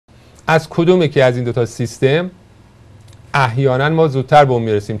از کدومه که از این دوتا سیستم احیانا ما زودتر به اون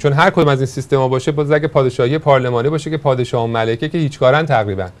میرسیم؟ چون هر کدوم از این سیستما باشه، باز اگه پادشاهی پارلمانی باشه که پادشاه و ملکه که هیچ کارن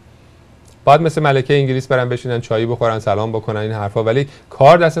تقریبا، باید مثل ملکه انگلیس برن بشینن چایی بخورن سلام بکنن این حرفا، ولی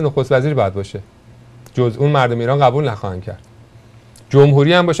کار دست نخست وزیر باید باشه. جز اون مردم ایران قبول نخواهند کرد.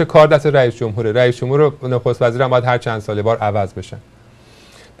 جمهوری هم باشه کار دست رئیس جمهوره. رئیس جمهور و نخست وزیر هم باید هر چند ساله بار عوض بشن.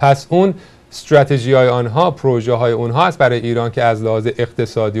 پس اون استراتژی های آنها، پروژه های اونها است برای ایران که از لحاظ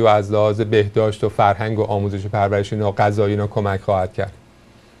اقتصادی و از لحاظ بهداشت و فرهنگ و آموزش و پرورش و غذایی اینا کمک خواهد کرد.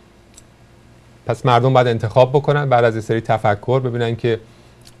 پس مردم باید انتخاب بکنن بعد از این سری تفکر، ببینن که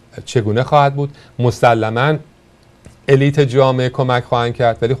چگونه خواهد بود. مسلماً الیت جامعه کمک خواهند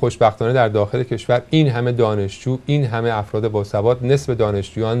کرد، ولی خوشبختانه در داخل کشور این همه دانشجو، این همه افراد باسواد، نصف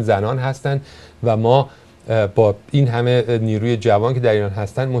دانشجویان زنان هستند و ما با این همه نیروی جوان که در ایران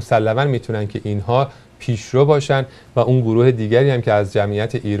هستن مسلماً میتونن که اینها پیشرو باشن و اون گروه دیگری هم که از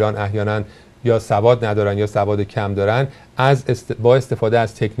جمعیت ایران احیانا یا سواد ندارن یا سواد کم دارن، با استفاده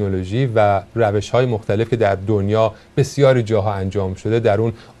از تکنولوژی و روش‌های مختلف که در دنیا بسیاری جاها انجام شده، در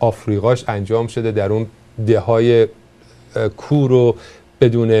اون آفریقاش انجام شده، در اون دههای کور و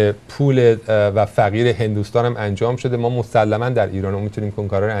بدون پول و فقیر هندوستان هم انجام شده، ما مسلماً در ایران هم میتونیم که اون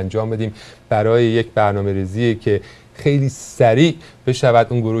کارا رو انجام بدیم برای یک برنامه‌ریزی که خیلی سریع بشود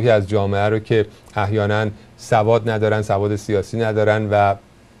اون گروهی از جامعه رو که احیانا سواد ندارن، سواد سیاسی ندارن و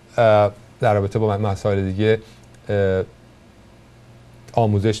در رابطه با مسائل دیگه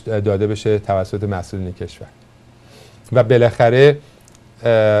آموزش داده بشه توسط مسئولین کشور. و بالاخره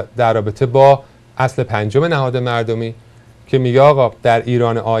در رابطه با اصل پنجم نهاد مردمی که میگه آقا در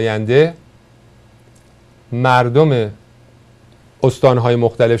ایران آینده مردم استانهای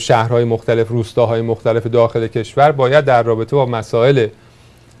مختلف، شهرهای مختلف، روستاهای مختلف داخل کشور باید در رابطه با مسائل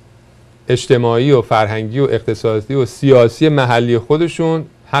اجتماعی و فرهنگی و اقتصادی و سیاسی محلی خودشون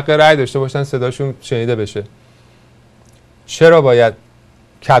حق رأی داشته باشن، صداشون شنیده بشه. چرا باید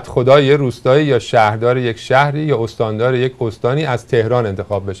کدخدای یه روستایی یا شهردار یک شهری یا استاندار یک استانی از تهران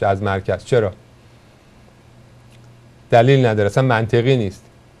انتخاب بشه، از مرکز؟ چرا؟ دلیل نداره، اصلا منطقی نیست.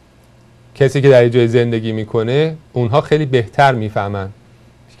 کسی که در جای زندگی میکنه اونها خیلی بهتر میفهمن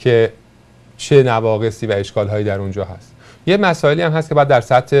که چه نواقصی و اشکالهایی در اونجا هست. یه مسائلی هم هست که باید در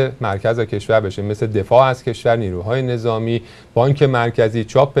سطح مرکز کشور بشه، مثل دفاع از کشور، نیروهای نظامی، بانک مرکزی،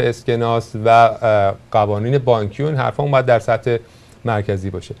 چاپ اسکناس و قوانین بانکی، اون حرفا باید در سطح مرکزی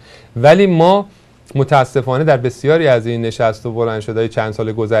باشه. ولی ما متاسفانه در بسیاری از این نشست و بلند شدهای چند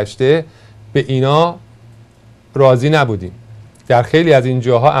سال گذشته به اینا راضی نبودیم. در خیلی از این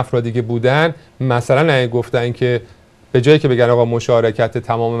جاها افرادی که بودن مثلا گفتن که به جایی که بگن آقا مشارکت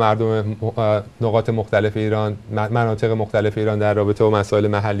تمام مردم نقاط مختلف ایران، مناطق مختلف ایران در رابطه با مسائل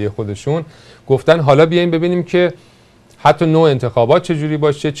محلی خودشون، گفتن حالا بیایم ببینیم که حتی نوع انتخابات چجوری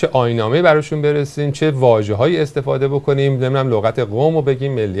باشه، چه آیین‌نامه‌ای براشون برسیم، چه واژه‌هایی استفاده بکنیم، نمیدونم لغت قوم رو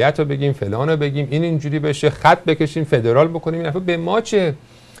بگیم، ملیت رو بگیم، فلان رو بگیم، این اینجوری بشه، خط بکشیم، فدرال بکنیم. این به ما چه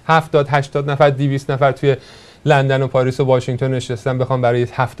 70 80 نفر 200 نفر توی لندن و پاریس و واشنگتن نشستن بخوام برای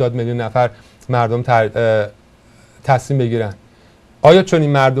 70 میلیون نفر مردم تصمیم بگیرن؟ آیا چون این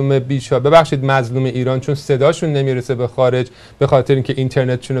مردم بیچاره، ببخشید مظلوم ایران، چون صداشون نمیرسه به خارج به خاطر اینکه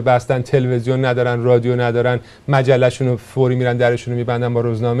اینترنتشون رو بستن، تلویزیون ندارن، رادیو ندارن، مجلهشون رو فوری میرن درشون رو میبندن با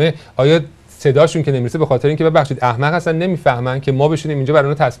روزنامه، آیا صداشون که نمیرسه به خاطر اینکه ببخشید احمق هستن نمیفهمن که ما بشینیم اینجا برای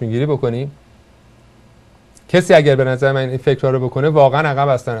اونها تصمیم گیری بکنیم؟ کسی اگر به نظر من این فکرها رو بکنه واقعا عقب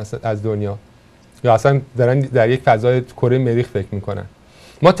هستن از دنیا، یا اصلا دارن در یک فضای کره مریخ فکر میکنن.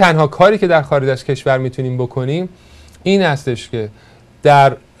 ما تنها کاری که در خارج از کشور میتونیم بکنیم این هستش که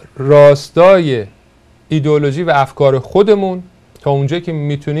در راستای ایدئولوژی و افکار خودمون تا اونجایی که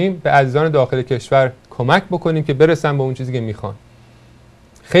میتونیم به عزیزان داخل کشور کمک بکنیم که برسن به اون چیزی که میخوان.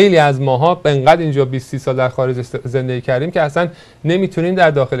 خیلی از ماها انقدر اینجا 20-30 سال در خارج زندگی کردیم که اصلا نمیتونیم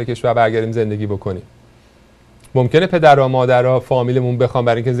در داخل کشور برگردیم زندگی بکنیم. ممکنه پدرها مادرها فامیلمون بخوام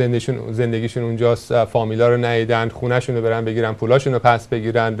برای اینکه زندگیشون اونجاست، فامیلا رو ندیدن، خونه‌شون رو برن بگیرن، پولاشون رو پس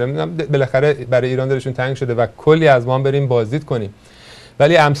بگیرن، بالاخره برای ایران دلشون تنگ شده و کلی از ما بریم بازدید کنیم.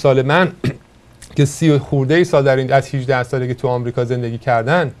 ولی امثال من که 30 خورده سال در این از 18 سالگی تو آمریکا زندگی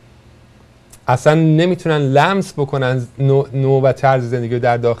کردن اصلا نمیتونن لمس بکنن نوع و طرز زندگی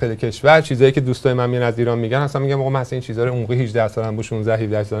در داخل کشور. چیزایی که دوستای من میان از ایران میگن اصلا میگم آقا من اصلا این چیزا رو اون موقع 18 سالم بود، 16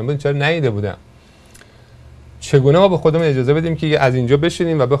 17 سالم بود چرا ندیده بودم؟ چگونه ما به خودمون اجازه بدیم که از اینجا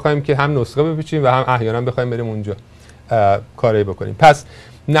بشینیم و بخوایم که هم نسخه بپیچیم و هم احیانا بخوایم بریم اونجا کاری بکنیم؟ پس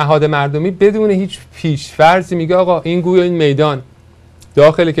نهاد مردمی بدون هیچ پیش‌فرضی میگه آقا این گویا این میدان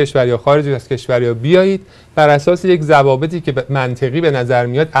داخل کشور یا خارج از کشور یا بیایید، بر اساس یک ضوابطی که منطقی به نظر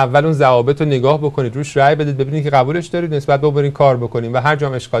میاد اول اون ضوابط رو نگاه بکنید، روش رأی بدید، ببینید که قبولش دارید، نسبت به برین کار بکنیم و هر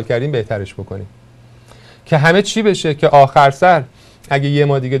جام اشکال کردیم بهترش بکنیم که همه چی بشه که آخر سر اگه یه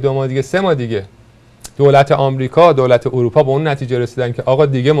ماه دیگه، 2 ماه دیگه، 3 ماه دیگه دولت آمریکا، دولت اروپا به اون نتیجه رسیدن که آقا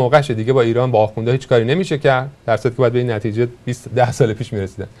دیگه موقعشه، دیگه با ایران، با آخونده هیچ کاری نمیشه کرد، در صورتی که باید به این نتیجه 10 سال پیش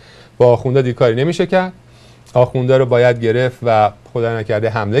میرسیدن، با آخونده دیگه کاری نمیشه کرد، آخونده رو باید گرفت و خدا نکرده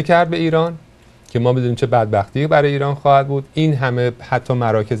حمله کرد به ایران که ما بدونیم چه بدبختی برای ایران خواهد بود. این همه حتی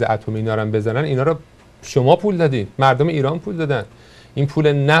مراکز اتمی اینا رو بزنن، اینا رو شما پول دادین، مردم ایران پول دادن، این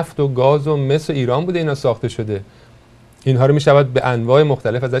پول نفت و گاز و مس ایران بوده اینا ساخته شده، اینها رو میشود به انواع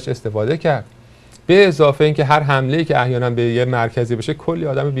مختلف ازش استفاده کرد. به اضافه اینکه هر حمله‌ای که احیانا به یه مرکزی بشه کلی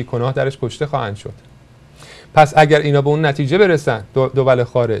آدم بیگناه درش کشته خواهند شد. پس اگر اینا به اون نتیجه برسن، دول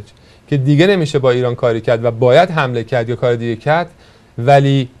خارج، که دیگه نمیشه با ایران کاری کرد و باید حمله کرد یا کار دیگه کرد،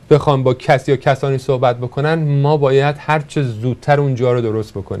 ولی بخوام با کسی یا کسانی صحبت بکنن، ما باید هر چه زودتر اونجا رو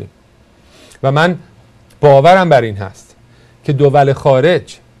درست بکنیم. و من باورم بر این هست که دول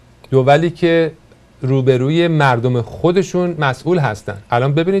خارج، دولی که روبروی مردم خودشون مسئول هستن،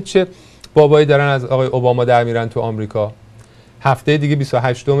 الان ببینید چه بابایی دارن از آقای اوباما در میرن تو آمریکا. هفته دیگه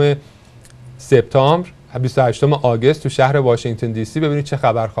 28 سپتامبر 28 آگوست تو شهر واشنگتن دی سی ببینید چه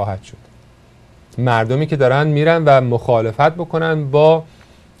خبر خواهد شد. مردمی که دارن میرن و مخالفت بکنن با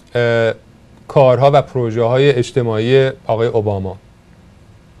کارها و پروژه های اجتماعی آقای اوباما.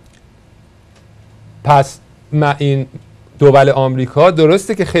 پس این دول آمریکا،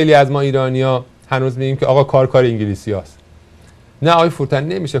 درسته که خیلی از ما ایرانیا هنوز میگیم که آقا کار انگلیسی هاست. نه آقای فورتن،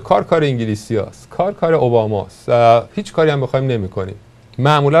 نمیشه، کار انگلیسی هاست، کار اوباماست، هیچ کاری هم بخوایم نمی کنیم.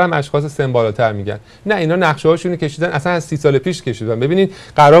 معمولا هم اشخاص سن بالاتر میگن نه اینا نقشه هاشونو کشیدن، اصلا از 30 سال پیش کشیدن. ببینید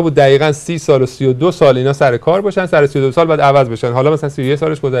قرار بود دقیقاً 30 سال و 32 سال اینا سر کار باشن، سر 32 سال بعد عوض بشن، حالا مثلا 31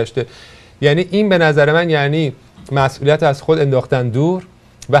 سالش گذشته. یعنی این به نظر من یعنی مسئولیت از خود انداختن دور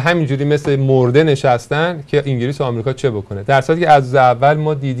و همینجوری مثل مرده نشستن که انگلیس و آمریکا چه بکنه، در صورتی که از اول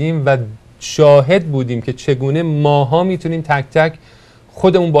ما دیدیم و شاهد بودیم که چگونه ماها میتونیم تک تک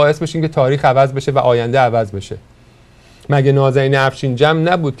خودمون باعث بشیم که تاریخ عوض بشه و آینده عوض بشه. مگه نازنین افشین‌جم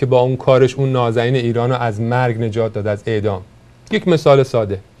نبود که با اون کارش اون نازنین ایران رو از مرگ نجات داد، از اعدام؟ یک مثال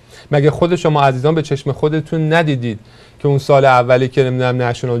ساده. مگه خود شما عزیزان به چشم خودتون ندیدید که اون سال اولی که نمیدونم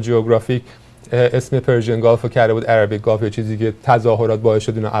نشنال جیوگرافیک اسم پرژن گالف رو کرده بود عربیک گالف یا چیزی که تظاهرات باعث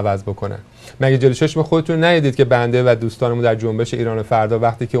شد اونو عوض بکنن؟ مگه جلوی چشم خودتون ندیدید که بنده و دوستانمون در جنبش ایران فردا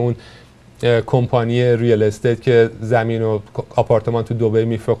وقتی که اون کمپانی ریال استیت که زمین و آپارتمان تو دبی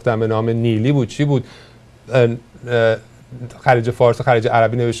میفروختن به نام نیلی بود، چی بود، خلیج فارس و خلیج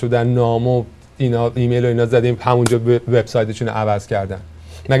عربی نوشته بودن، نام و اینا، ایمیل و اینا زدیم، همونجا وبسایتشون رو عوض کردن.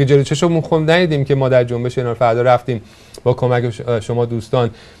 مگه جلوی چشمون خود ندیدیم که ما در جنبش ایران فردا رفتیم با کمک شما دوستان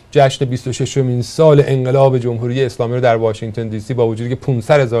جشن 26مین سال انقلاب جمهوری اسلامی رو در واشنگتن دی سی با وجودی که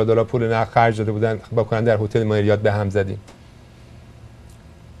 $500,000 پول نقد خرج داده بودن با کنن در هتل ماریات به هم زدیم.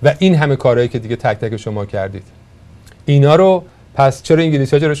 و این همه کارهایی که دیگه تک تک شما کردید، اینا رو پس چرا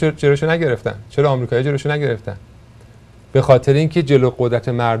انگلیسی‌ها جلوشو نگرفتن؟ چرا آمریکایی‌ها جلوشو نگرفتن؟ به خاطر اینکه جلو قدرت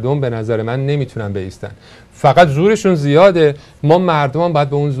مردم به نظر من نمیتونن بایستن. فقط زورشون زیاده، ما مردم هم باید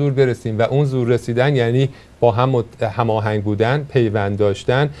به اون زور برسیم و اون زور رسیدن یعنی با هم هماهنگ بودن، پیوند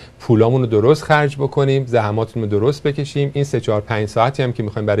داشتن، پولامون رو درست خرج بکنیم، زحماتمون رو درست بکشیم. این 3-4-5 ساعتی هم که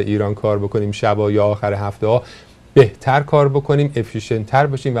میخوایم برای ایران کار بکنیم، شبا یا آخر هفته ها بهتر کار بکنیم، افیشنت تر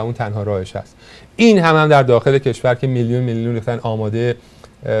باشیم و اون تنها راهش هست. این هم در داخل کشور که میلیون ریختن آماده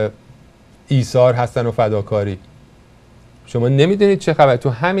ایثار هستن و فداکاری. شما نمیدونید چه خبر، تو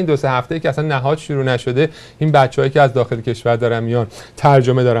همین 2-3 هفته‌ای که اصلا نهاد شروع نشده، این بچه‌هایی که از داخل کشور دارن میان،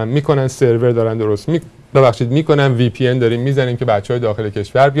 ترجمه دارن میکنن، سرور دارن درست میکنن، وی پی ان داریم میزنیم که بچه‌های داخل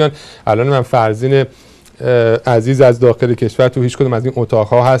کشور بیان. الان من فرزین عزیز از داخل کشور تو هیچ کدوم از این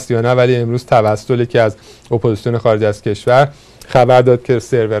اتاق‌ها هست یا نه، ولی امروز توسلی که از اپوزیسیون خارج از کشور خبر داد که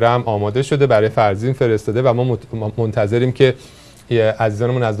سرور هم آماده شده، برای فرزین فرستاده و ما منتظریم که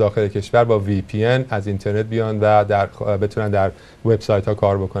عزیزانمون از داخل کشور با وی پی ان از اینترنت بیان و بتونن در وبسایت ها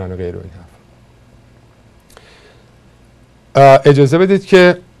کار بکنن و غیره. این حرف. اجازه بدید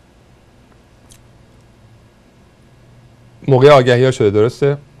که موقع آگهی ها شده،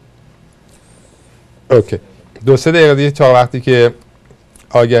 درسته؟ اوکی. 2-3 دقیقه دیگه تا وقتی که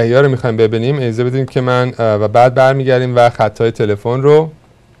آگهی ها رو میخوایم ببینیم اجازه بدید که من و بعد برمیگردیم و خطای تلفن رو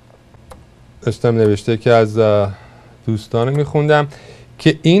داشتم نوشته که از دوستان میخوندم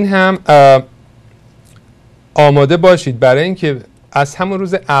که این هم آماده باشید برای اینکه از همون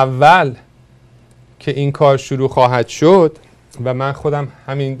روز اول که این کار شروع خواهد شد و من خودم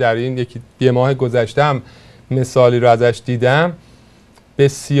همین در این یه ماه گذشته هم مثالی رو ازش دیدم،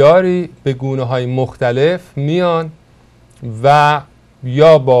 بسیاری به گونه‌های مختلف میان و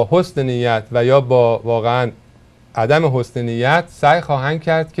یا با حسن نیت و یا با واقعا عدم حسن نیت سعی خواهند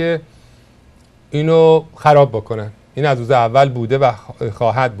کرد که اینو خراب بکنن. این از روز اول بوده و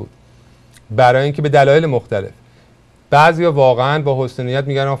خواهد بود، برای اینکه به دلایل مختلف. بعضیا واقعا با حسن نیت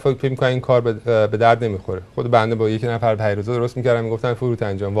میگن آقا فکر می‌کنن این کار به درد نمیخوره. خود بنده با یک نفر پیروزا درست می‌کردم، میگفتن فروت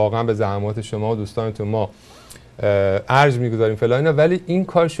انجام واقعا به زحمات شما و دوستانتون ما ارج می‌گذاریم فلان اینا، ولی این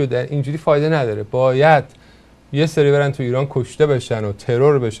کار شده اینجوری فایده نداره. باید یه سری برن تو ایران کشته بشن و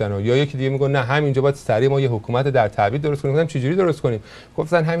ترور بشن و یا یکی دیگه میگه نه همینجا باید سریع ما یه حکومت در تعبید درست کنیم. گفتم چجوری درست کنیم؟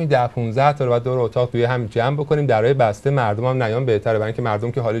 گفتن همین 10 15 تا رو بعد دور اتاق توی هم جمع بکنیم، درای بسته، مردم هم نیان بهتره، برای اینکه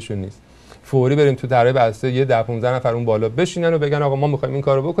مردم که حالشون نیست. فوری بریم تو درای بسته یه 10 15 نفر اون بالا بشینن و بگن آقا ما می‌خوایم این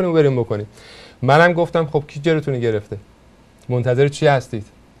کارو بکنیم و بریم بکنیم. منم گفتم خب کی جلوتون گرفته؟ منتظر چی هستید؟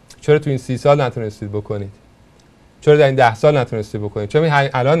 چرا تو این 30 سال نتونستید بکنید؟ چرا در این 10 سال نتونستید بکنید؟ چرا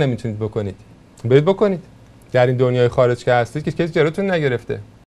الان نمیتونید بکنید؟ برید بکنید. در این دنیای خارج که هستید که کسی جلوتون نگرفته.